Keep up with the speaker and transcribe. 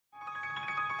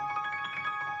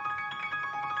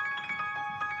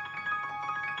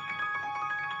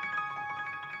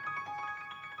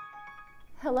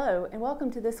Hello, and welcome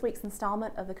to this week's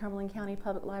installment of the Cumberland County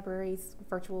Public Library's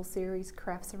virtual series,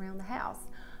 Crafts Around the House.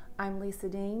 I'm Lisa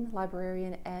Dean,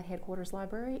 librarian at Headquarters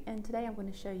Library, and today I'm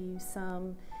going to show you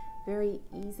some very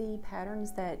easy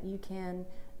patterns that you can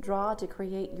draw to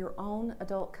create your own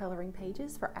adult coloring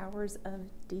pages for hours of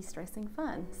de-stressing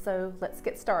fun. So let's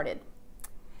get started.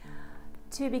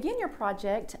 To begin your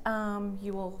project,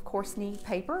 you will of course need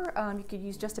paper. You could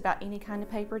use just about any kind of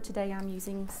paper. Today I'm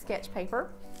using sketch paper.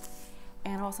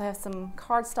 And I also have some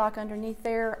cardstock underneath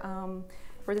there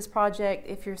for this project.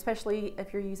 Especially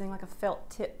if you're using like a felt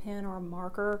tip pen or a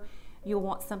marker, you'll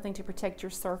want something to protect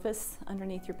your surface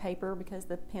underneath your paper because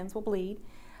the pens will bleed.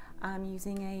 I'm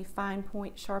using a fine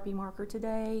point Sharpie marker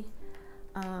today.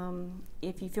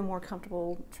 If you feel more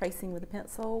comfortable tracing with a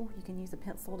pencil, you can use a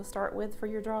pencil to start with for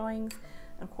your drawings.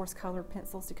 And of course, colored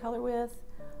pencils to color with,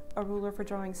 a ruler for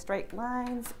drawing straight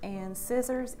lines, and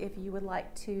scissors if you would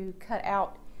like to cut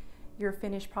out your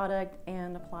finished product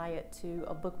and apply it to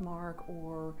a bookmark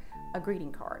or a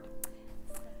greeting card.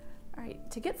 All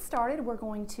right, to get started, we're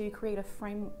going to create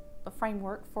a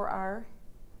framework for our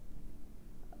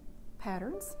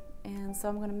patterns. And so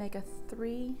I'm going to make a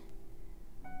 3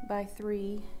 by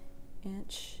 3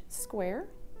 inch square.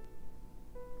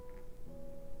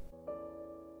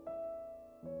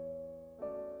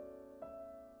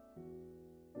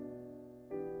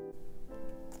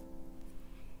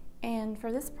 And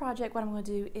for this project, what I'm going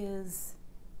to do is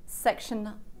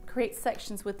create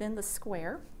sections within the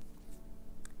square.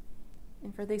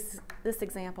 And for this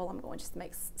example, I'm going to just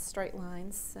make straight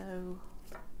lines. So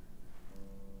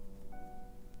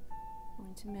I'm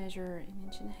going to measure 1.5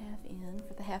 inches in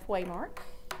for the halfway mark.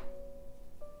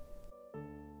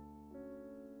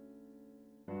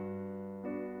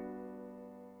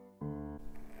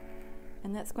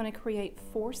 And that's going to create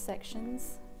 4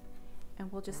 sections. And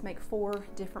we'll just make 4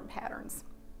 different patterns.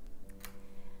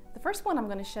 The first one I'm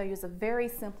going to show you is a very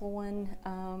simple one.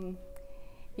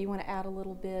 If you want to add a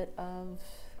little bit of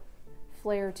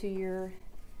flair to your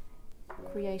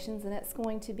creations, and that's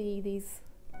going to be these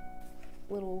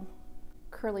little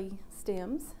curly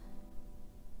stems.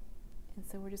 And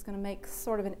so we're just going to make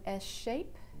sort of an S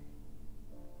shape.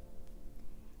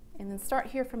 And then start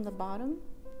here from the bottom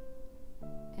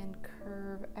and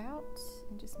curve out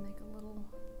and just make a little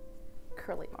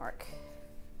curly mark,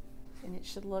 and it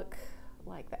should look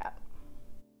like that.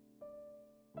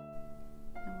 And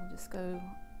we'll just go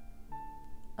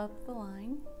up the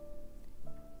line,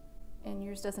 and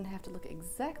yours doesn't have to look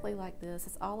exactly like this.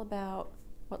 It's all about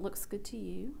what looks good to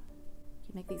you. You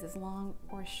can make these as long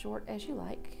or as short as you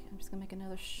like. I'm just gonna make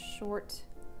another short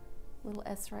little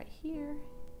S right here.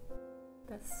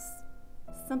 That's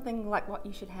something like what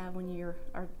you should have when you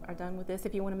are done with this.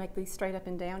 If you want to make these straight up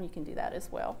and down, you can do that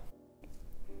as well.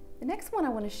 The next one I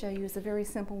want to show you is a very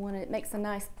simple one. It makes a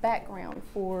nice background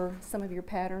for some of your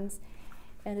patterns,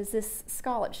 and is this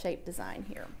scallop shaped design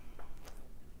here.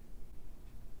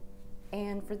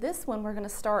 And for this one, we're going to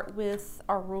start with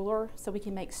our ruler so we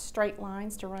can make straight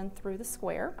lines to run through the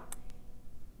square.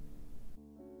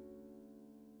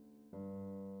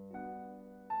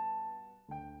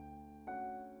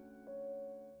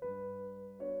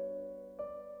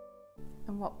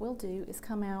 And what we'll do is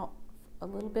come out a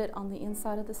little bit on the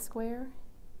inside of the square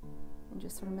and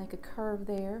just sort of make a curve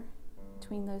there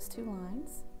between those 2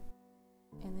 lines,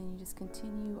 and then you just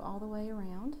continue all the way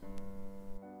around.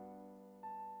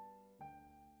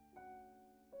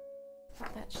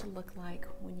 What that should look like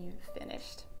when you've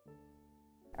finished.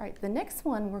 All right, the next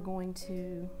one we're going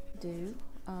to do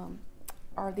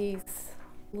are these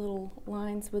little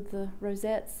lines with the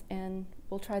rosettes, and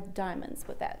we'll try the diamonds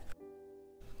with that.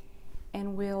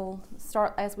 And we'll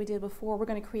start as we did before. We're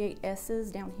going to create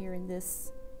S's down here in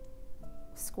this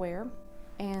square.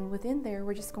 And within there,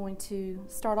 we're just going to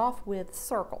start off with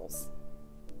circles.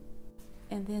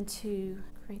 And then to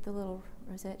create the little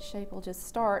rosette shape, we'll just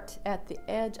start at the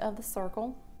edge of the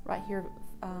circle, right here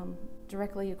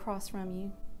directly across from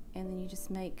you. And then you just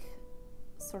make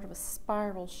sort of a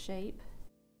spiral shape.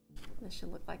 This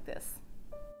should look like this.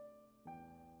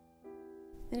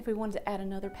 Then if we wanted to add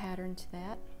another pattern to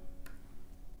that,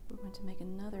 we're going to make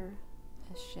another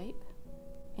S shape.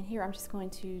 And here I'm just going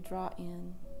to draw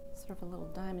in sort of a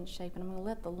little diamond shape, and I'm going to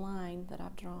let the line that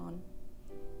I've drawn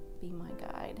be my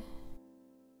guide.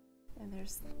 And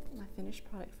there's my finished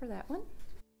product for that one.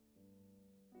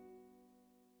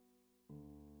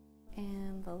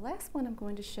 And the last one I'm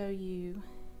going to show you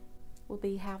will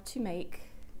be how to make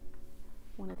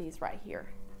one of these right here.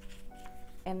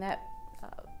 And that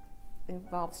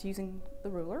involves using the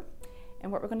ruler.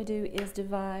 And what we're going to do is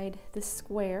divide the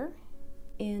square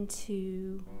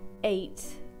into 8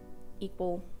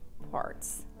 equal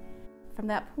parts. From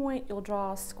that point, you'll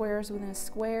draw squares within a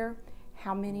square.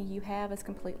 How many you have is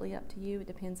completely up to you. It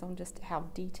depends on just how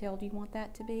detailed you want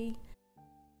that to be.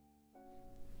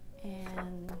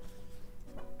 And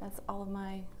that's all of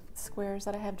my squares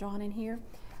that I have drawn in here.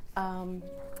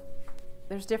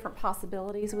 There's different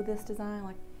possibilities with this design.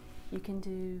 Like you can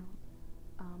do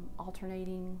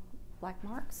alternating black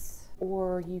marks,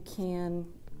 or you can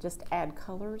just add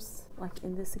colors like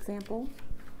in this example,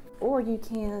 or you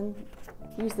can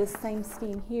use this same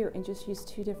scheme here and just use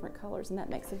 2 different colors, and that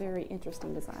makes a very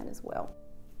interesting design as well.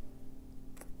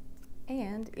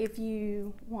 And if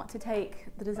you want to take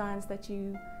the designs that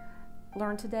you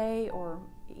learned today or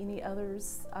any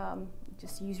others,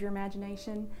 just use your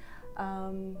imagination.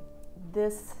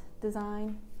 This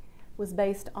design was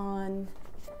based on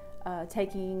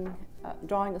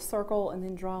drawing a circle and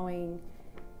then drawing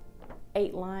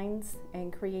 8 lines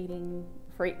and creating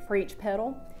for each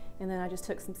petal. And then I just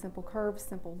took some simple curves,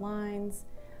 simple lines,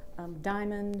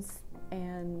 diamonds,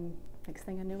 and next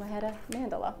thing I knew I had a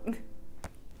mandala.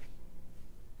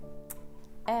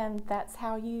 And that's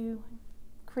how you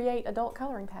create adult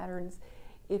coloring patterns.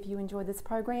 If you enjoyed this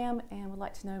program and would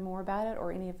like to know more about it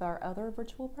or any of our other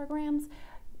virtual programs,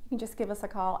 you can just give us a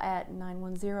call at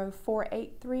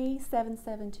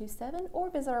 910-483-7727 or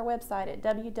visit our website at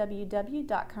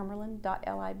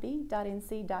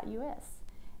www.cumberland.lib.nc.us.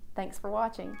 Thanks for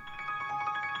watching.